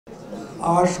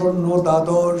আসন্ন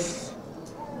দ্বাদশ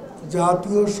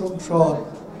জাতীয় সংসদ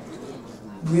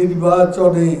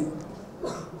নির্বাচনে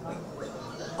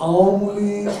আওয়ামী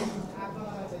লীগ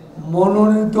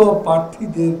মনোনীত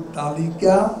প্রার্থীদের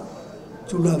তালিকা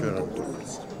চূড়ান্ত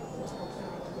করেছে।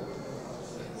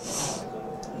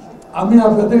 আমি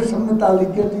আপনাদের সামনে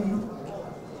তালিকাটি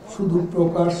শুধু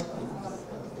প্রকাশ করি।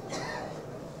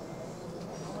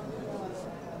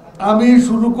 আমি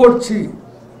শুরু করছি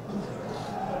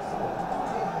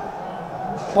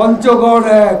পঞ্চগড়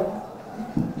 ১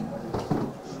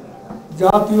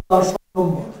 জাতীয় আসন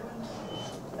নম্বর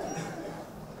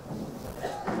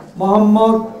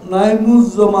মোহাম্মদ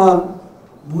নাইমুজ্জামান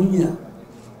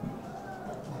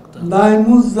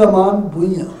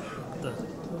ভূঁইয়া।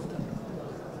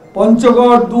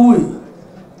 পঞ্চগড় ২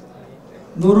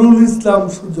 নুরুল ইসলাম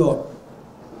সুজন।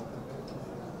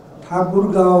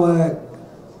 ঠাকুরগাঁও ১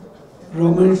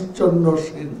 রমেশ চন্দ্র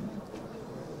সেন।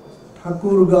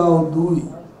 ঠাকুরগাঁও ২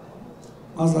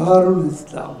 মাজহারুল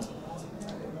ইসলাম।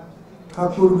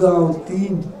 ঠাকুরগাঁও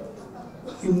 ৩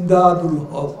 ইমদাদুল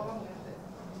হক।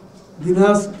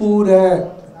 দিনাজপুর ১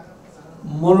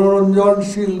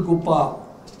 মনোরঞ্জনশীল গোপাল।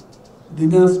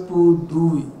 দিনাজপুর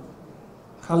 ২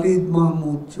 খালিদ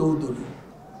মাহমুদ চৌধুরী।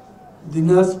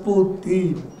 দিনাজপুর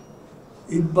 ৩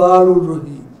 ইকবালুর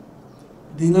রহিম।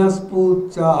 দিনাজপুর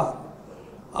 ৪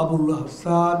 আবুল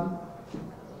হাসান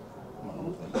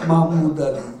মাহমুদ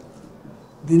আলী।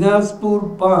 দিনাজপুর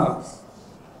 ৫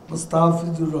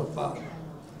 মুস্তাফিজুর রহমান।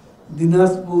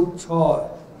 দিনাজপুর ৬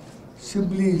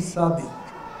 শিবলি সাদিক।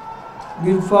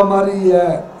 নীলফামারী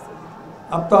 ১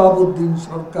 আফতাবউদ্দিন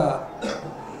সরকার।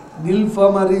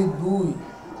 নীলফামারী ২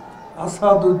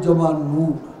 আসাদুজ্জামান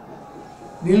নূর।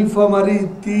 নীলফামারী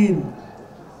 ৩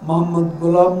 মোহাম্মদ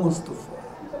গোলাম মুস্তফা।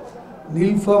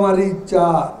 নীলফামারী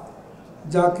 ৪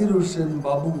 জাকির হোসেন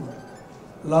বাবু।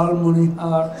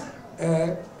 লালমনিরহাট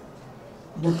 ১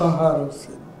 মোতাহার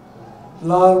হোসেন।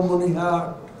 লালমনিরহাট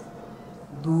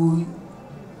 ২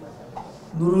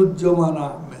 নুরুজ্জামান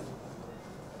আহমেদ।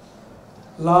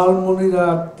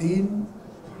 লালমনিরহাট ৩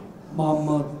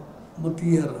 মোহাম্মদ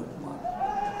মতিয়ার রহমান।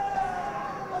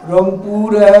 রংপুর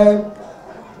 ১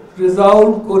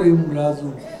 রেজাউল করিম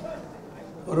রাজু।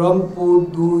 রংপুর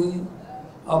 ২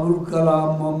 আবুল কালাম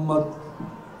মোহাম্মদ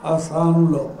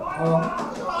আহসানুল হক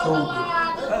চৌধুরী।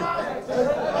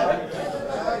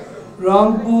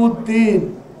 রংপুর ৩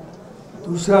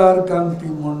 তুষার কান্তি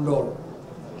মণ্ডল।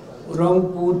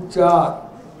 রংপুর ৪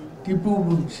 টিপু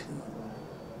মুন্সি।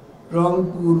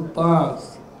 রংপুর ৫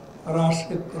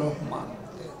 রাশেদ রহমান।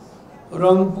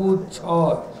 রংপুর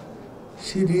 ৬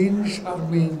 শিরিন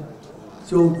শারমিন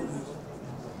চৌধুরী।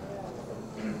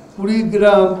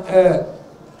 কুড়িগ্রাম ১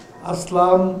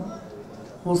 আসলাম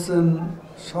হোসেন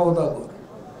সওদাগর।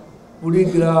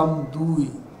 কুড়িগ্রাম ২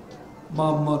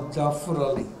 মোহাম্মদ জাফর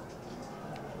আলী।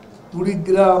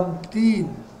 কুড়িগ্রাম ৩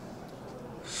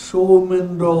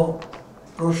 সৌমেন্দ্র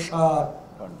প্রসাদ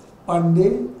পান্ডে,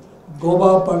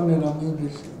 গবা পান্ডে নামে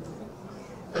বেশি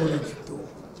পরিচিত।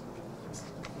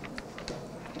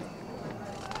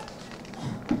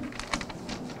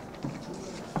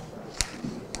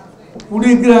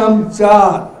 কুড়িগ্রাম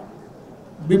 ৪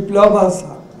 বিপ্লব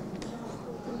হাসান।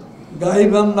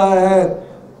 গাইবান্ধা ১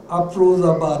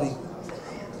 আফরোজা বারী।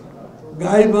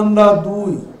 গাইবান্ধা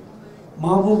 ২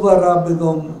 মাহবুবারা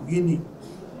বেগম গিনি।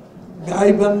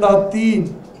 গাইবান্ধা ৩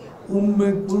 উম্মে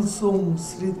কুলসুম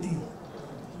স্মৃতি।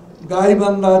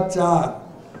 গাইবান্ধা ৪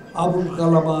 আবুল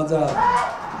কালাম আজাদ।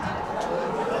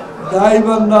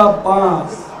 গাইবান্ধা ৫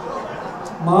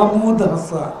 মাহমুদ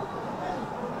হাসান।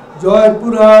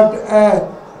 জয়পুরহাট ১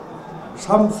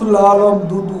 শামসুল আলম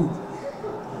দুদু।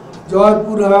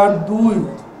 জয়পুরহাট ২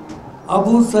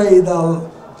 আবু সাইদ আল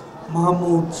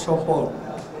মাহমুদ সফর।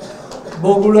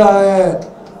 বগুড়া ১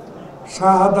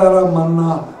 শাহাদারা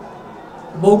মান্নান।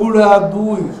 বগুড়া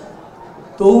 ২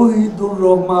 তৌহিদুর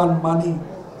রহমান মানি।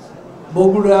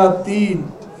 বগুড়া ৩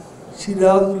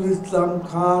 সিরাজুল ইসলাম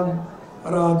খান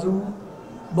রাজু।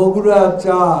 বগুড়া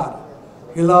 ৪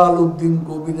 হেলাল উদ্দিন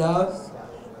কবিরাজ।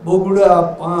 বগুড়া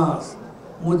 ৫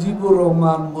 মুজিবুর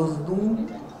রহমান মজনু।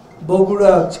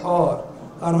 বগুড়া ৬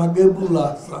 রাগেবুল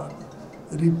হাসান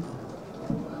রিপু।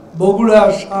 বগুড়া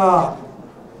 ৭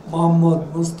 মোহাম্মদ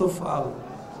মুস্তফা।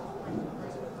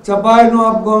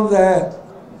 চাঁপাইনবাবগঞ্জ ১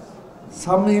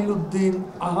 সামিল উদ্দিন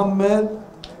আহমেদ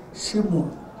শিমুল।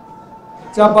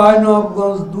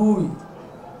 চাঁপাইনবাবগঞ্জ ২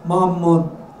 মোহাম্মদ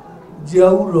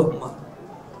জিয়াউর রহমান।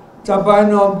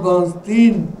 চাঁপাইনবাবগঞ্জ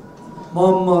 ৩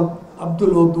 মোহাম্মদ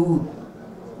আব্দুল ওদুদ।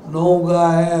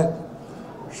 নওগাঁ ১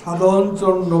 সাধন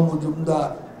চন্দ্র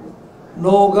মজুমদার।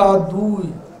 নওগাঁ ২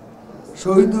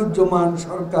 শহীদুজ্জামান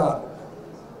সরকার।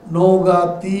 নওগাঁ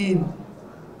 ৩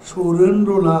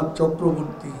 সুরেন্দ্রনাথ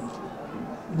চক্রবর্তী,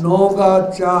 নওগাঁ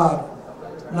 4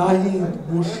 নাহিদ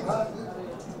মুর্শিদ,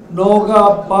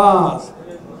 নওগাঁ 5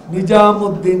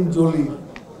 নিজামুদ্দিন জলিল,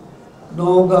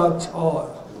 নওগাঁ 6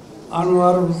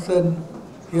 আনোয়ার হোসেন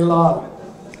হেলাল,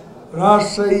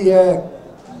 রাজশাহী 1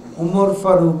 উমর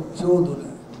ফারুক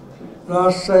চৌধুরী,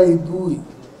 রাজশাহী 2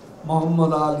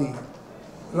 মোহাম্মদ আলী,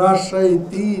 রাজশাহী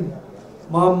 3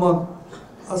 মোহাম্মদ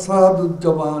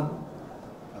আসাদুজ্জামান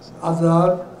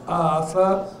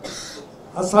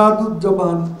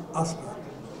আসাদুজ্জামান আসাদ,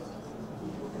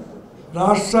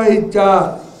 রাজশাহী 4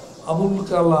 আবুল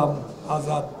কালাম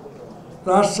আজাদ,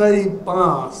 রাজশাহী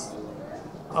 5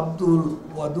 আব্দুল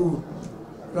ওয়াদুদ,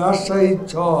 রাজশাহী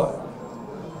 6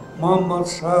 মোহাম্মদ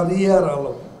শাহরিয়ার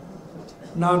আলম,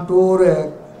 নাটোর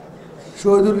 1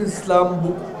 শহীদুল ইসলাম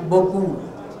বকুল,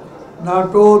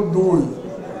 নাটোর 2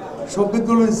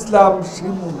 শফিকুল ইসলাম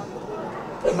শিমুল,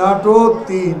 নাটোর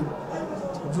 3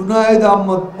 জুনায়েদ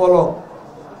আহমদ পলক,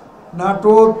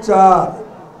 নাটোর 4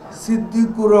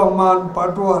 সিদ্দিকুর রহমান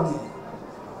পাটোয়ারি,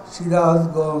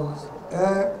 সিরাজগঞ্জ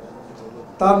 1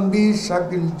 তানবীর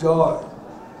শাকিল জয়,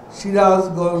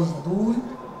 সিরাজগঞ্জ 2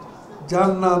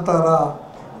 জান্নাতারা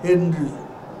হেনরি,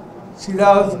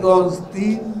 সিরাজগঞ্জ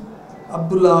 3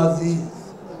 আব্দুল আজিজ,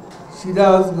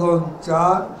 সিরাজগঞ্জ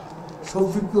 4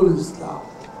 শফিকুল ইসলাম,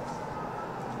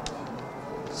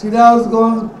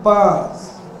 সিরাজগঞ্জ 5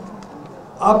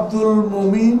 আব্দুল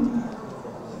মুমিন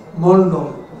মন্ডল,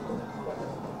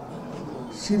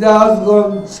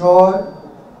 সিরাজগঞ্জ 6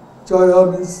 চয়ন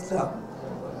ইসলাম,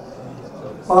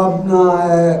 পাবনা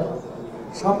 1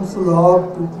 শামসুল হক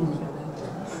টুকু,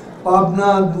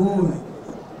 পাবনা 2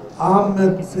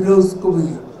 আহমেদ ফিরোজ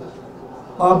কবির,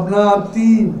 পাবনা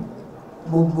 3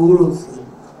 মকবুল হোসেন,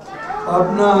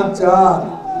 পাবনা 4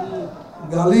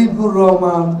 গালিবুর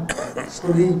রহমান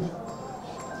শরীফ,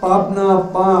 পাবনা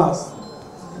 5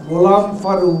 গোলাম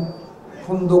ফারুক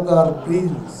খন্দকার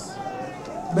প্রিন্স,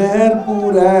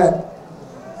 মেহেরপুর 1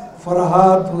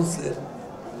 ফরহাদ হোসেন,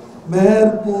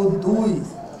 মেহেরপুর 2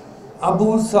 আবু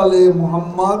সালে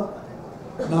মোহাম্মদ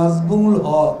নাজমুল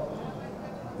হক,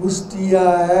 কুষ্টিয়া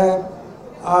 1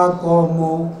 আ.ক.ম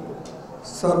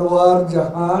সরওয়ার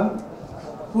জাহান,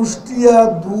 কুষ্টিয়া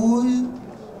 2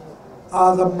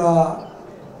 আজ আমরা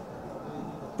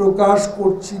প্রকাশ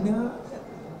করছি না,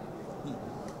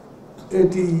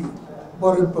 এটি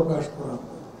পরে প্রকাশ করা।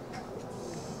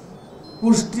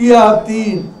 কুষ্টিয়া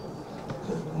 3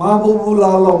 মাহবুবুল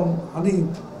আলম হানিফ,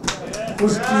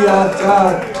 কুষ্টিয়া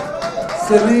 4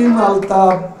 সেলিম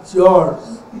আলতাফ জর্জ,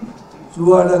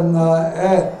 চুয়াডাঙ্গা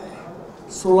 1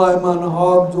 সুলাইমান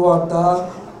হক জোয়ারদার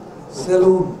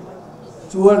সেলুন,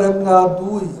 চুয়াডাঙ্গা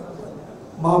 2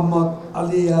 মোহাম্মদ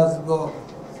আলী আসগর,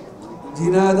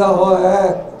 ঝিনাইদহ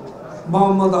 1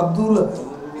 মোহাম্মদ আব্দুল হাই,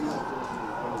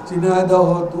 ঝিনাইদহ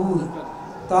 2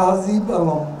 তাহজিব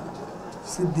আলম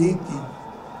সিদ্দিকি,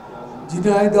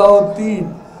 ঝিনাইদহ 3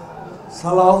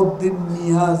 সালাউদ্দিন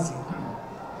নিয়াজি,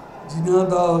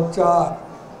 ঝিনাইদহ 4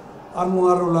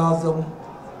 আনোয়ারুল আজম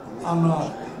আনার,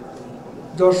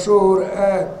 যশোর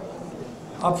 1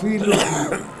 আফিল,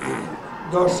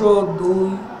 যশোর 2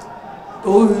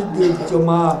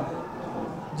 তৌহিদুজ্জামান,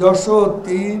 যশোর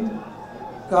 3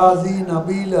 কাজী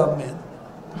নাবিল আহমেদ,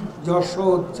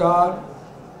 যশোর 4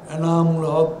 এনামুল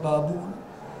হক বাবু,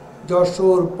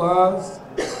 যশোর 5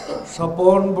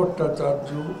 স্বপন ভট্টাচার্য,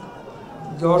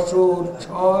 যশোর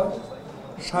 6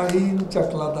 শাহিন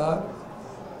চাকলাদার,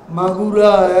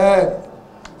 মাগুরা 1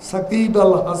 সাকিব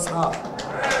আল হাসান,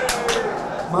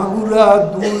 মাগুরা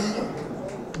 2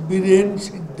 বীরেন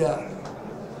সিকদার,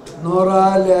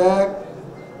 নড়াইল 1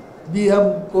 বি.এম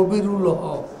কবিরুল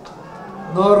হক,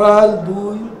 নড়াইল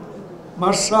 2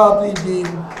 মাশরাফি বিন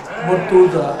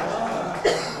মর্তুজা,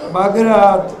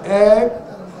 বাগেরহাট 1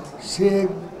 শেখ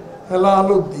হেলাল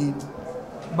উদ্দিন,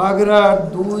 বাগেরহাট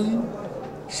 2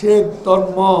 শেখ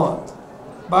তন্ময়,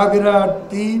 বাগেরহাট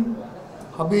 3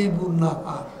 হাবিবুন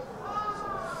নাহার,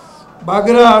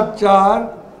 বাগেরহাট 4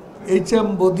 এইচ.এম.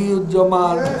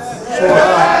 বদিউজ্জামান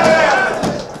সোহাগ,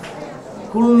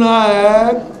 খুলনা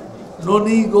 1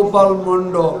 ননী গোপাল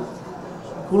মণ্ডল,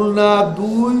 খুলনা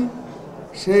 2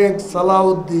 শেখ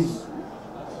সালাউদ্দিন,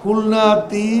 খুলনা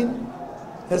 3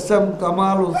 এস.এম.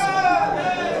 কামাল হোসেন,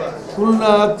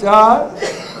 খুলনা 4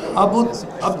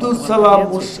 আব্দুল সালাম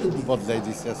মুর্শিদি,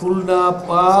 খুলনা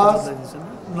 5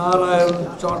 নারায়ণ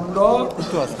চন্দ্র,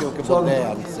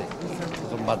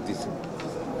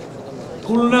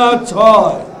 খুলনা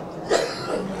 6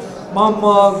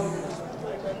 মোহাম্মদ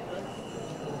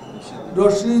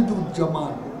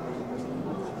রশিদুজ্জামান,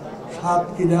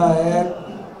 সাতক্ষীরা 1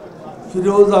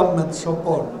 ফিরোজ আহমেদ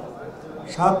স্বপন,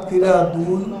 সাতক্ষীরা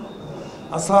 2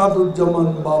 আসাদুজ্জামান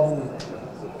বাবু,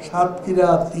 সাতক্ষীরা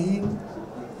 ৩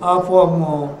 আফম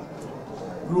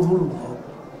রুহুল হক,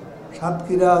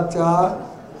 সাতক্ষীরা ৪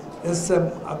 এস.এম.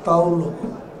 আতাউল হক,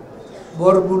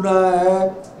 বরগুনা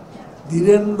 ১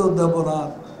 ধীরেন্দ্র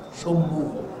দেবনাথ শম্ভু,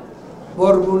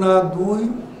 বরগুনা ২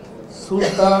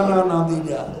 সুলতানা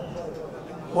নাদিরা,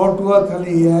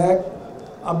 পটুয়াখালী ১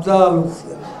 আফজাল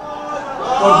হোসেন,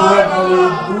 পটুয়াখালী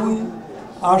 ২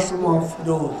 আসমা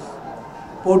ফিরোজ,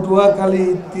 পটুয়াখালী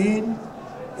 ৩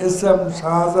 এস.এম.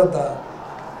 শাহজাদা,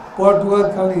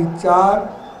 পটুয়াখালী ৪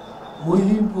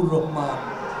 মুহিবুর রহমান,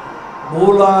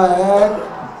 ভোলা ১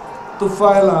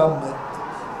 তুফাইল আহমেদ,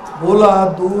 ভোলা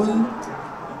 ২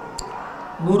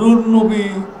 নুরুন নবী,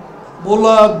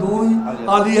 ভোলা ২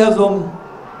 আলী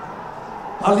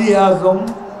আজম,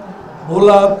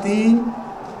 ভোলা ৩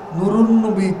 নুরুন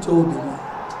নবী চৌধুরী,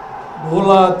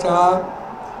 ভোলা ৪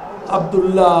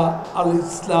 আব্দুল্লাহ আল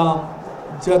ইসলাম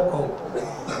জ্যাকব,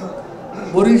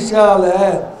 বরিশাল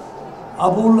 ১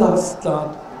 আবুল হাসান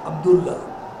আব্দুল্লাহ,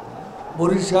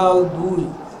 বরিশাল ২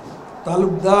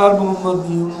 তালুকদার মোহাম্মদ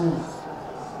ইউনুস,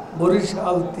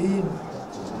 বরিশাল ৩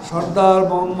 সর্দার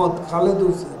মোহাম্মদ খালেদ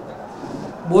হোসেন,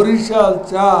 বরিশাল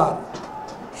 ৪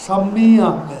 শাম্মী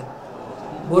আহমেদ,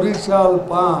 বরিশাল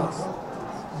 ৫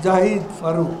 জাহিদ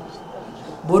ফারুক,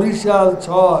 বরিশাল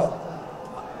 ৬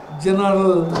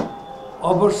 জেনারেল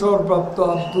অবসরপ্রাপ্ত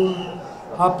আব্দুল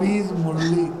হাফিজ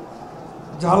মল্লিক,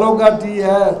 ঝালকাঠি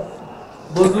 ১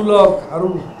 বজুল হক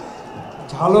হারুন,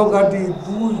 ঝালকাঠি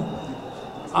 ২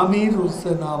 আমির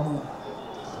হোসেন আমু,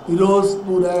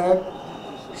 পিরোজপুর ১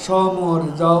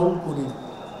 রেজাউল করিম,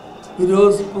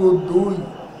 পিরোজপুর ২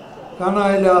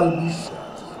 কানাইলাল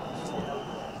বিশ্বাস,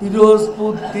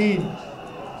 পিরোজপুর ৩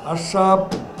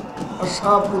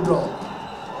 আশরাফুর রহমান,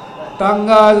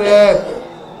 টাঙ্গাইল ১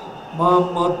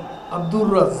 মোহাম্মদ আব্দুর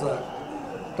রাজ্জাক,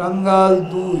 টাঙ্গাইল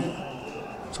 ২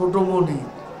 ছোট মনির,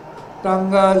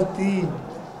 টাঙ্গাইল ৩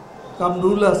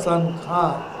 কামরুল হাসান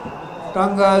খান,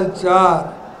 টাঙ্গাইল ৪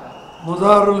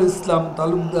 মোজাহারুল ইসলাম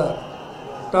তালুকদার,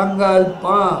 টাঙ্গাইল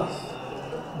 ৫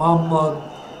 মোহাম্মদ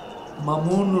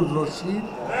মামুনুর রশিদ,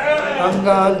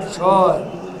 টাঙ্গাইল ৬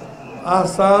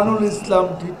 আহসানুল ইসলাম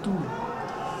টিটু,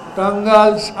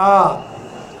 টাঙ্গাইল ৭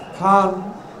 খান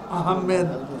আহমেদ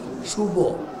শুভ,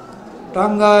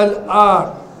 টাঙ্গাইল ৮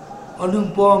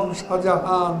 অনুপম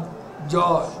শাহজাহান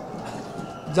জয়,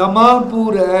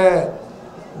 জামালপুর ১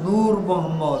 নূর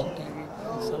মোহাম্মদ,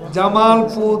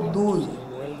 জামালপুর ২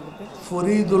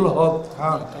 ফরিদুল হক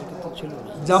খান,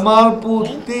 জামালপুর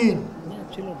 ৩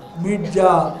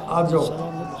 মির্জা আজম,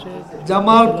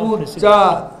 জামালপুর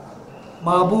 ৪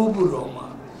 মাহবুবুর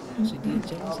রহমান,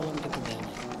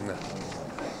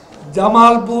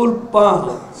 জামালপুর ৫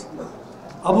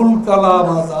 আবুল কালাম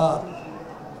আজাদ,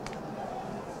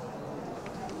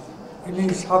 ইনি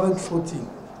সাবেক সচিব,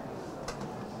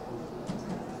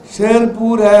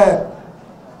 শেরপুর ১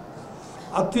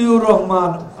 আতিউর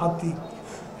রহমান আতিক,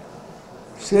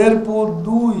 শেরপুর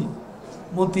 ২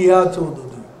 মতিয়া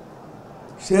চৌধুরী,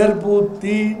 শেরপুর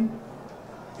 ৩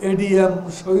 এডিএম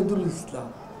শহীদুল ইসলাম,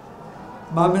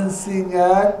 ময়মনসিংহ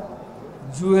 ১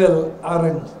 জুয়েল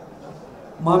আরেং,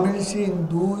 ময়মনসিংহ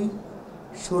 ২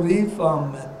 শরীফ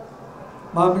আহমেদ,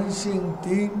 ময়মনসিংহ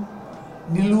 ৩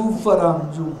 নীলুফার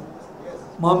আঞ্জুম,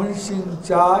 ময়মনসিংহ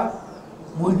 ৪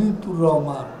 মহিতুর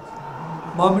রহমান,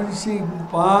 ময়মনসিংহ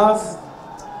 ৫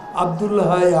 আব্দুল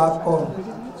হাই আকন,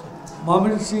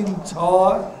 ময়মনসিংহ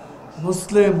 ৬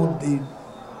 মুসলিম উদ্দিন,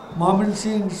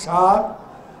 ময়মনসিংহ ৭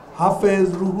 হাফেজ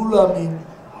রুহুল আমিন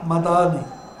মাদানী,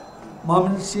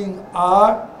 ময়মনসিংহ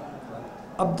 ৮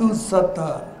 আব্দুল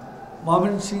সত্তার,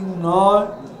 ময়মনসিংহ ৯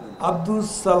 আব্দুল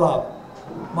সালাম,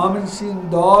 ময়মনসিংহ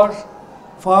 ১০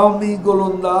 ফাহমি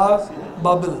গোলন্দাজ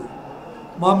বাবেল,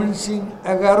 ময়মনসিংহ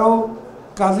 ১১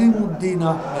 কাজিম উদ্দিন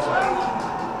আহমেদ,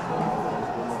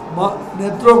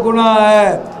 নেত্রকোনা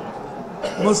 ১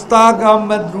 মুস্তাক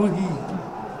আহমেদ রুহি,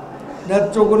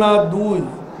 নেত্রকোনা ২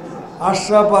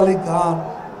 আশরাফ আলী খান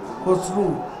খসরু,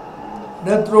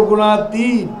 নেত্রকোনা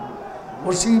 ৩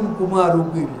 অসীম কুমার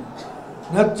উকিল,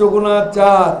 নেত্রকোনা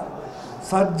 ৪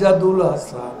 সাজ্জাদুল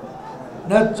হাসান,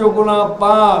 নেত্রকোনা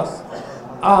 ৫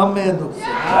 আহমেদ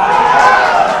হোসেন,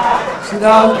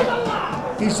 সিরাজ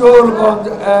কিশোরগঞ্জ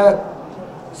 ১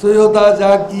 সৈয়দা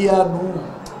জাকিয়া নূর,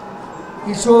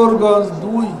 কিশোরগঞ্জ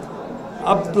 ২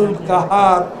 আব্দুল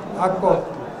কাহার আকব,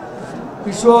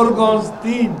 কিশোরগঞ্জ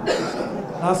 ৩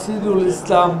 নাসিরুল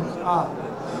ইসলাম খান,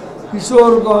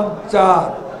 কিশোরগঞ্জ ৪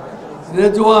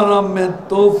 রেজওয়ান আহমেদ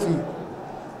তৌফিক,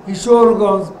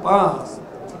 কিশোরগঞ্জ ৫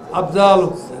 আফজাল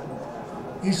হোসেন,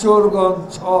 কিশোরগঞ্জ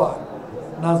 ৬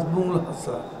 নাজমুল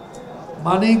হাসান,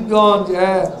 মানিকগঞ্জ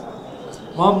 ১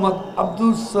 মোহাম্মদ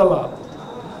আব্দুল সালাম,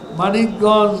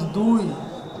 মানিকগঞ্জ ২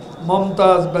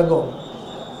 মমতাজ বেগম,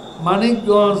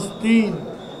 মানিকগঞ্জ ৩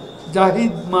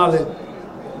 জাহিদ মালেক,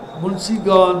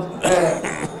 মুন্সিগঞ্জ ১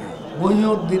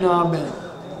 মহিউদ্দিন আহমেদ,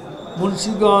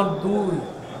 মুন্সিগঞ্জ ২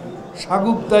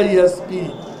 𝒂𝒑𝒂𝒈𝒆𝒏,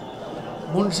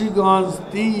 মুন্সিগঞ্জ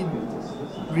 ৩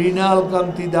 মৃণাল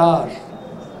কান্তি দাস,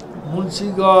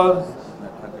 মুন্সিগঞ্জ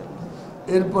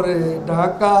এরপরে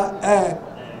ঢাকা ১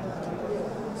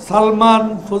 সালমান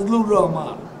ফজলুর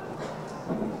রহমান,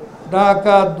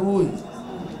 ঢাকা ২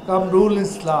 কামরুল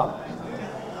ইসলাম,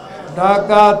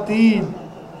 ঢাকা ৩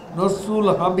 নসরুল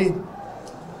হামিদ,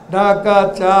 ঢাকা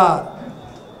 ৪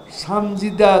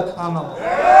 সানজিদা খানম,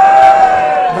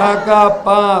 ঢাকা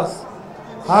 ৫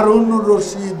 হারুনুর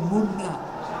রশিদ মুন্না,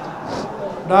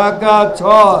 ঢাকা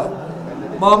 ৬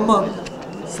 মোহাম্মদ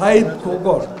সাইদ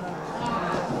খোকন,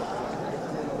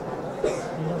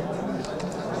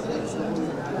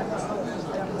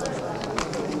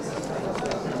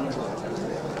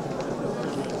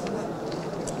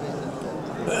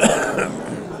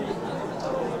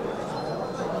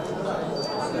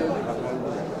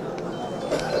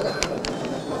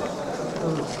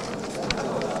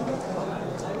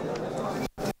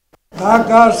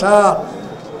 ঢাকা ৭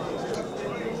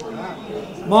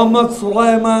 মোহাম্মদ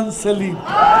সুলাইমান সেলিম,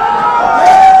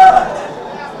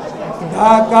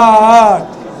 ঢাকা ৮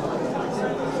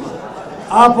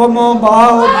 আফম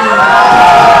বাহাউদ্দিন,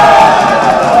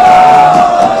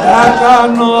 ঢাকা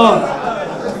 ৯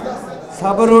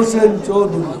 সাবর হোসেন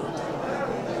চৌধুরী,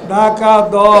 ঢাকা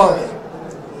 ১০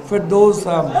 ফেরদৌস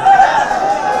আহমেদ,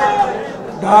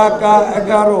 ঢাকা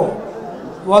 ১১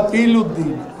 ওয়াকিল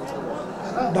উদ্দিন,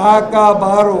 ঢাকা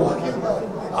 ১২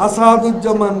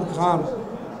 আসাদুজ্জামান খান,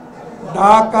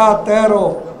 ঢাকা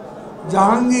 ১৩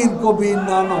 জাহাঙ্গীর কবির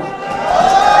নানক,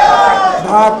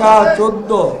 ঢাকা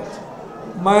 ১৪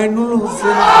 মাইনুল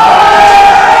হোসেন,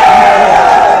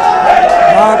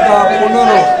 ঢাকা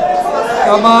 ১৫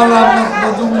 কামাল আহমেদ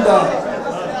মজুমদার।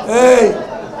 এই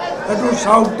একটু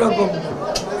সাউন্ডটা কম,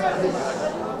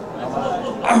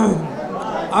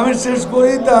 আমি শেষ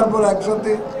করি, তারপর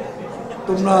একসাথে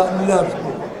তোমরা মিলে আসবো।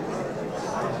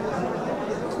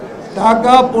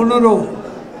 ঢাকা ১৫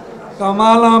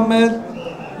 কামাল আহমেদ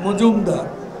মজুমদার,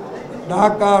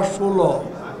 ঢাকা ১৬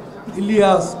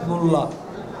 ইলিয়াস মোল্লা,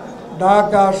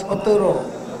 ঢাকা ১৭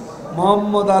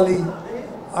 মোহাম্মদ আলী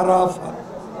আরাফাত,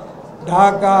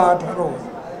 ঢাকা ১৮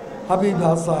 হাবিব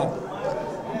হাসান,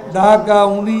 ঢাকা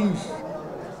 ১৯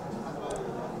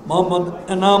 মোহাম্মদ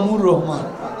এনামুর রহমান,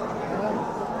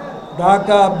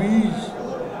 ঢাকা ২০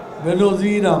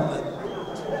 বেনজির আহমেদ,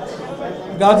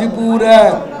 গাজীপুর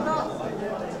 ১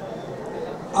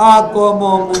 𝒂𝒏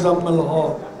মুজাম্মেল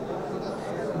হক,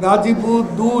 গাজীপুর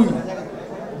 ২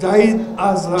 জাহিদ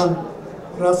আহসান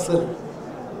রাসেল,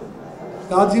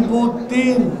 গাজীপুর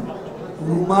 ৩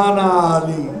 রুমানা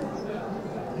আলী,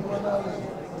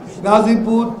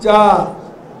 গাজীপুর ৪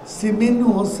 সিমিন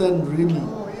হোসেন রিমি,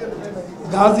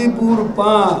 গাজীপুর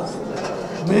 ৫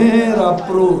 মেহের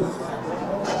আফরোজ,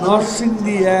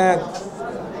 নরসিংদী ১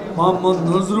 মোহাম্মদ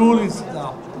নজরুল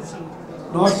ইসলাম,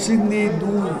 নরসিংদী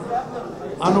 ২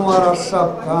 আনোয়ার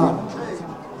আশরাফ খান,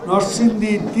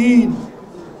 নরসিংদী ৩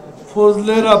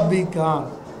 ফজলে রাব্বি খান,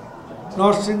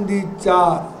 নরসিংদী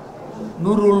 ৪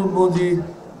 নুরুল মজিদ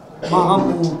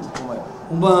মাহমুদ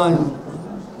হুমায়ুন,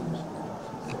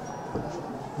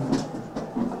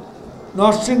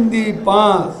 নরসিংদী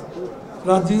 ৫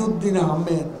 রাজিউদ্দিন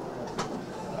আহমেদ,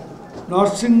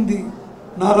 নরসিংদী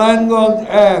নারায়ণগঞ্জ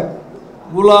 ১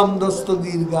 গোলাম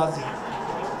দস্তগীর গাজী,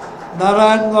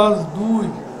 নারায়ণগঞ্জ ২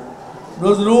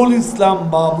 নজরুল ইসলাম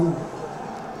বাবু,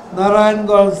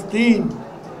 নারায়ণগঞ্জ ৩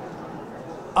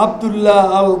 আব্দুল্লাহ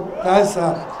আল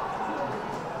কায়সার,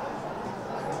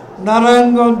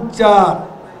 নারায়ণগঞ্জ ৪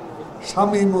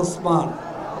 শামীম ওসমান,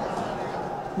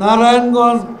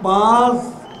 নারায়ণগঞ্জ ৫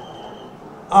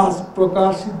 আজ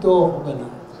প্রকাশিত হবে না,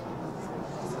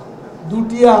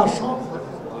 দুটি আসন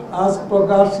আজ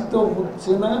প্রকাশিত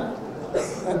হচ্ছে না,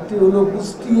 একটি হলো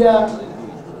কুষ্টিয়া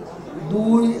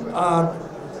 ২ আর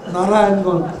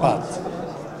নারায়ণগঞ্জ ৫।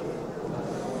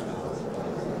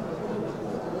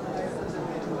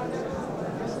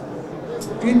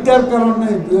 তিনটার কারণে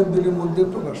 ২ দিনের মধ্যে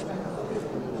প্রকাশ পাবে।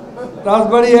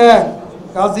 রাজবাড়ী ১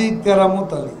 কাজী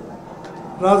কেরামত আলী,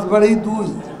 রাজবাড়ী ২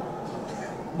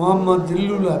 মোহাম্মদ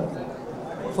জিল্লুল হক,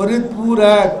 ফরিদপুর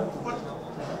 ১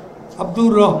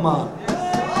 আব্দুর রহমান,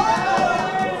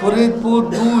 ফরিদপুর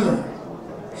 ২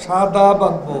 শাদাব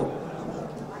আকবর,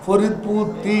 ফরিদপুর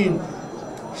 ৩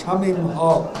 শামীম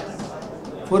হক,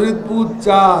 ফরিদপুর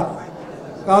 ৪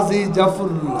 কাজী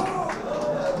জাফরুল্লাহ,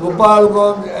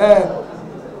 গোপালগঞ্জ ১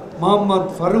 মোহাম্মদ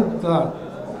ফারুক খান,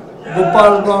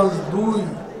 গোপালগঞ্জ ২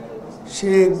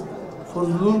 শেখ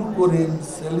ফজলুল করিম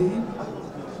সেলিম,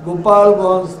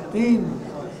 গোপালগঞ্জ 3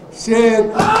 শেখ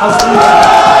হাসিনা,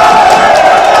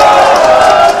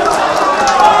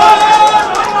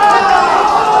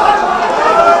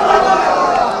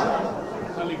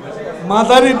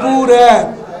 মাদারীপুর 1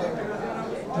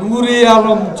 নুরি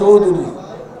আলম চৌধুরী,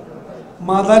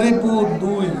 মাদারীপুর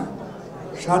 2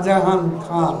 শাহজাহান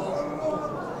খান,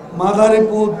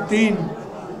 মাদারীপুর 3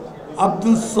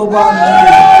 আব্দুস সোবান,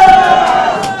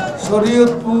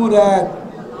 শরীয়তপুর 1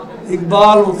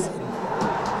 ইকবাল হোসেন,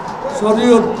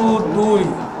 শরীয়তপুর 2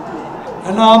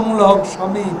 এনামুল হক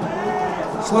শামীম,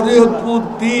 শরীয়তপুর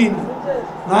 3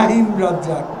 নাহিম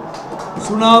রাজ্জাক,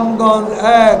 সুনামগঞ্জ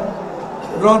 1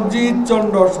 রঞ্জিত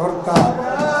চন্দ্র সরকার,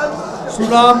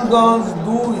 সুনামগঞ্জ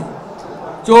 2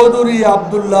 চৌধুরী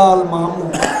আব্দুল্লাহ আল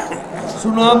মাহমুদ,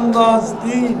 সুনামগঞ্জ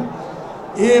 3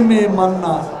 এম.এ.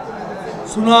 মান্না,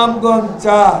 সুনামগঞ্জ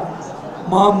 4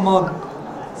 মোহাম্মদ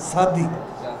সাদিক,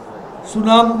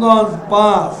 সুনামগঞ্জ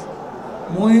 5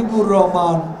 মুহিবুর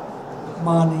রহমান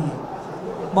মানি,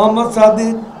 মোহাম্মদ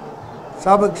সাদিক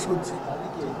সাবেক সচিব,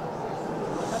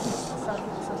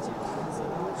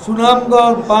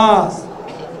 সুনামগঞ্জ 5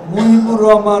 মুহিবুর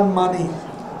রহমান মানি,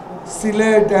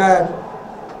 সিলেট 1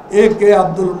 এ.কে.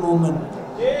 আব্দুল মোমেন,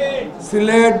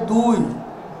 সিলেট 2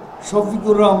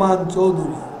 শফিকুর রহমান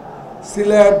চৌধুরী,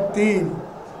 সিলেট 3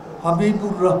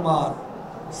 হাবিবুর রহমান,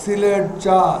 সিলেট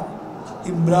 4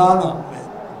 ইমরান আহমেদ,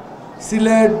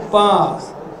 সিলেট 5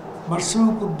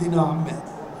 মাশরুক উদ্দিন আহমেদ,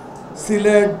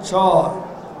 সিলেট 6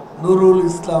 নুরুল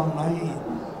ইসলাম নাহিদ,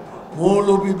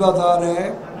 মৌলভীবাজার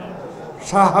 1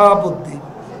 শাহাবুদ্দিন,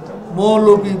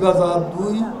 মৌলভীবাজার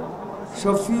 2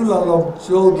 শফিউল আলম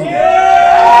চৌধুরী,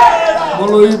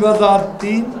 মৌলভীবাজার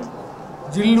 3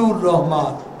 জিল্লুর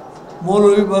রহমান,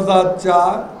 মৌলভীবাজার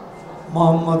 4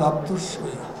 মোহাম্মদ আব্দুস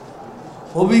শহীদ,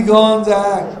 হবিগঞ্জ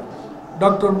 1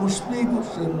 ডক্টর মুশফিক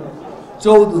হোসেন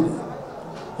চৌধুরী,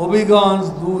 হবিগঞ্জ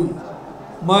 2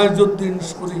 ময়জউদ্দিন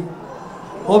শরীফ,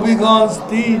 হবিগঞ্জ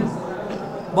 3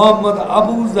 মোহাম্মদ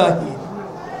আবু জাহিদ,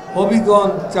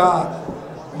 হবিগঞ্জ 4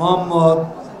 মোহাম্মদ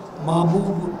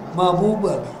মাহবুব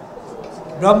আলী,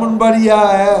 ব্রাহ্মণবাড়িয়া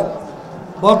 1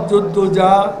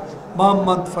 বদরুদ্দোজা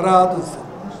মোহাম্মদ ফরাদ হোসেন,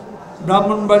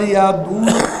 ব্রাহ্মণবাড়িয়া 2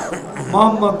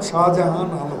 মোহাম্মদ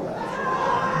শাহজাহান আলম,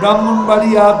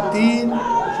 ব্রাহ্মণবাড়িয়া 3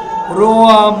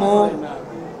 রোয়াম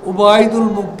উবাইদুল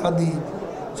মুক্তাদির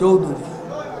চৌধুরী,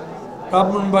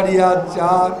 ব্রাহ্মণবাড়িয়া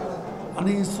 4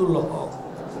 আনিসুল হক,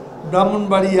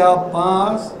 ব্রাহ্মণবাড়িয়া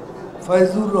 5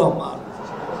 ফয়জুর রহমান,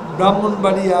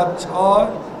 ব্রাহ্মণবাড়িয়া 6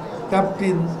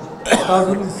 ক্যাপ্টেন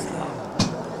তাজুল ইসলাম,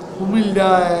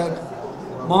 কুমিল্লা 1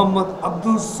 মোহাম্মদ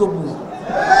আব্দুস সবুর,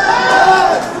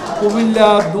 কুমিল্লা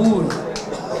 2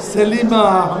 সেলিমা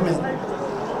আহমেদ,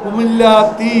 কুমিল্লা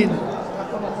 3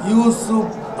 ইউসুফ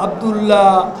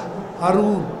আবদুল্লাহ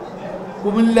হারুন,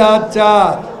 কুমিল্লা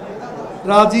 4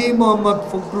 রাজি মোহাম্মদ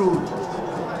ফখরুল,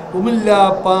 কুমিল্লা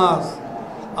 5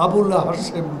 আবুল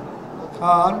হাশেম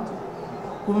খান,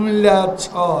 কুমিল্লা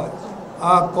 6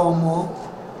 আকম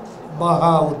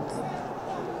বাহাউদ্দিন,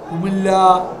 কুমিল্লা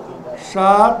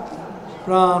 7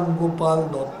 প্রাণ গোপাল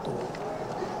দত্ত,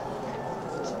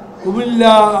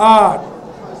 কুমিল্লা 8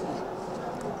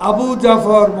 আবু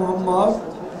জাফর মোহাম্মদ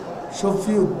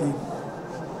শফিউদ্দিন,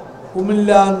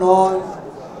 কুমিল্লা 9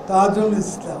 তাজুল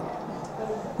ইসলাম,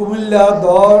 কুমিল্লা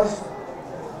 10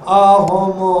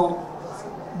 আহম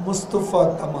মুস্তফা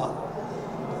কামাল,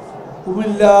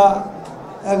 কুমিল্লা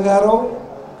 11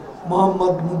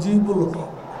 মোহাম্মদ মুজিবুল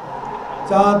হক,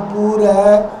 চাঁদপুর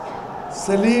 1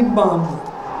 সেলিম মাহমুদ,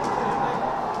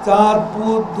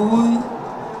 চাঁদপুর 2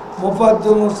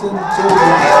 মোফাজ্জল হোসেন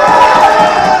চৌধুরী,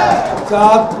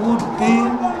 চাঁদপুর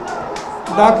 3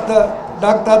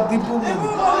 ডাক্তার দীপু মুনি,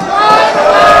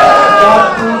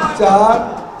 চাঁদপুর 4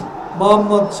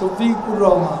 মোহাম্মদ শফিকুর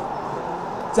রহমান,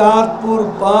 চাঁদপুর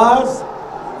 5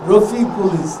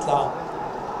 রফিকুল ইসলাম,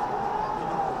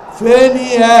 ফেনী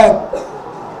 1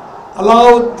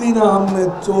 আলাউদ্দিন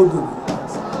আহমেদ চৌধুরী,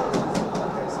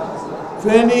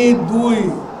 ফেনী 2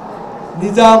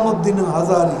 নিজামুদ্দিন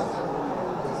হাজারি,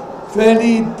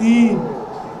 ফেনী 3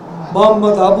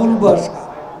 মোহাম্মদ আবুল বাশার,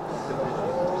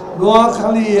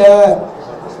 নোয়াখালী 1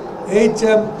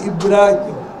 H.M.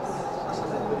 ইব্রাহিম,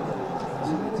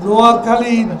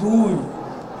 নোয়াখালী 2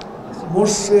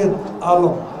 মোর্শেদ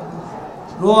আলম,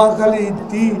 নোয়াখালী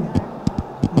 3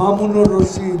 মামুনুর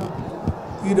রশিদ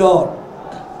কিরণ,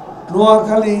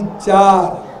 নোয়াখালী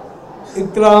 4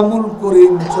 ইকরামুল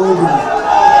করিম চৌধুরী,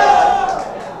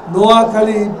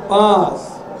 নোয়াখালী 5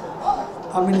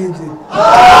 আমি নিজে,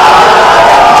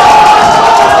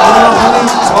 নোয়াখালী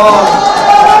 6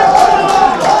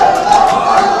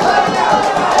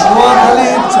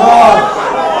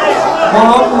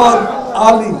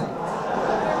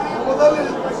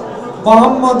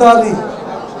 মোহাম্মদ আলী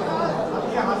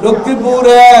লক্ষ্মীপুর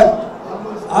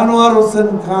 1 আনোয়ার হোসেন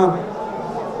খান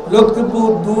লক্ষ্মীপুর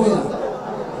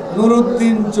 2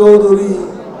 নুরুদ্দিন চৌধুরী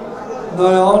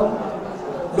নয়ন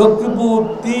লক্ষ্মীপুর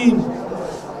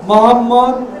 3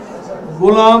 মোহাম্মদ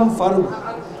গোলাম ফারুক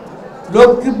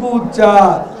লক্ষ্মীপুর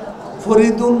 4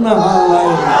 ফরিদুন্নাহা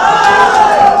লাইলি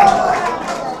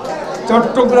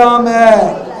চট্টগ্রাম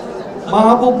 1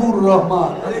 মাহবুবুর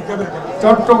রহমান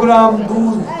চট্টগ্রাম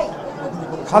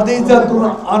 2 খাদিজাতুল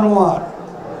Anwar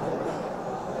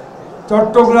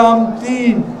Chittagong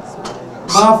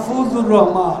 3 Mahfuzur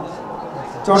Rahman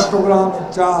Chittagong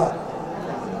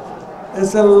 4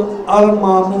 SL Al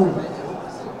Mamun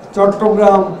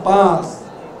Chittagong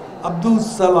 5 Abdul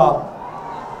Salam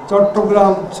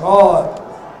Chittagong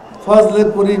 6 Fazle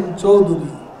Karim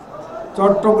Chowdhury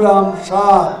Chittagong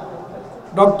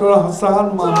 7 doctor Hasan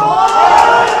Mahmud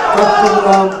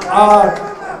Chittagong 8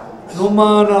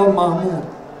 Noman Al Mahmud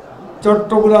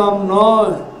Chittagong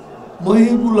 9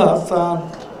 Mohibul Hasan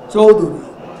Chowdhury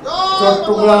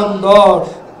Chittagong 10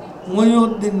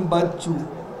 Mohiuddin Bachchu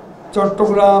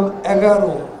Chittagong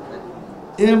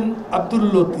 11 M Abdul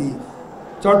Latif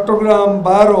Chittagong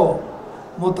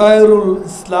 12 মোতায়েরুল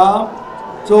Islam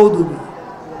Chowdhury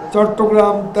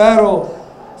Chittagong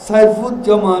 13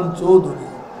 Saifuzzaman Chowdhury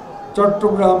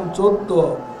Chittagong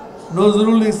 14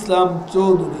 Nazrul Islam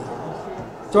Chowdhury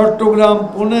Chittagong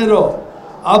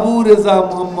 15 Abu Reza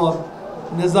Mohammad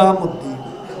Nizamuddin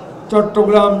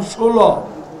Chittagong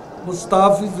 16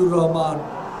 Mustafizur Rahman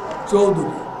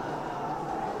Chowdhury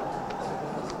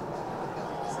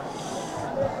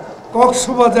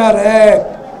Cox's Bazar 1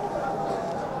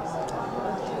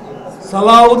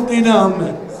 Salauddin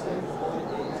Ahmed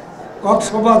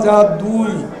Cox's Bazar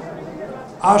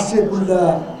 2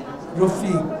 Ashikullah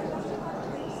Rafiq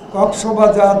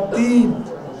Cox's Bazar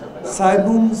 3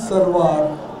 সাইবুম Sarwar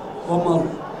কমল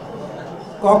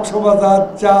কক্সবাজার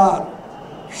 4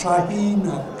 শাহিন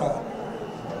আক্তার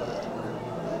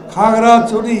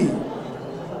খাগড়াছড়ি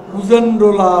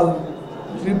উজেন্দ্রলাল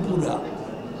ত্রিপুরা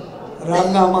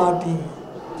রাঙ্গামাটি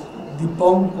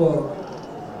দীপঙ্কর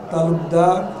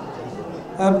তালুকদার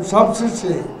এবং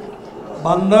সবশেষে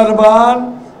বান্দরবান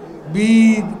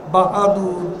বীর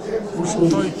বাহাদুর হুসেন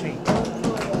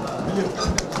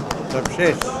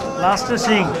লাস্টে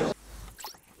সিং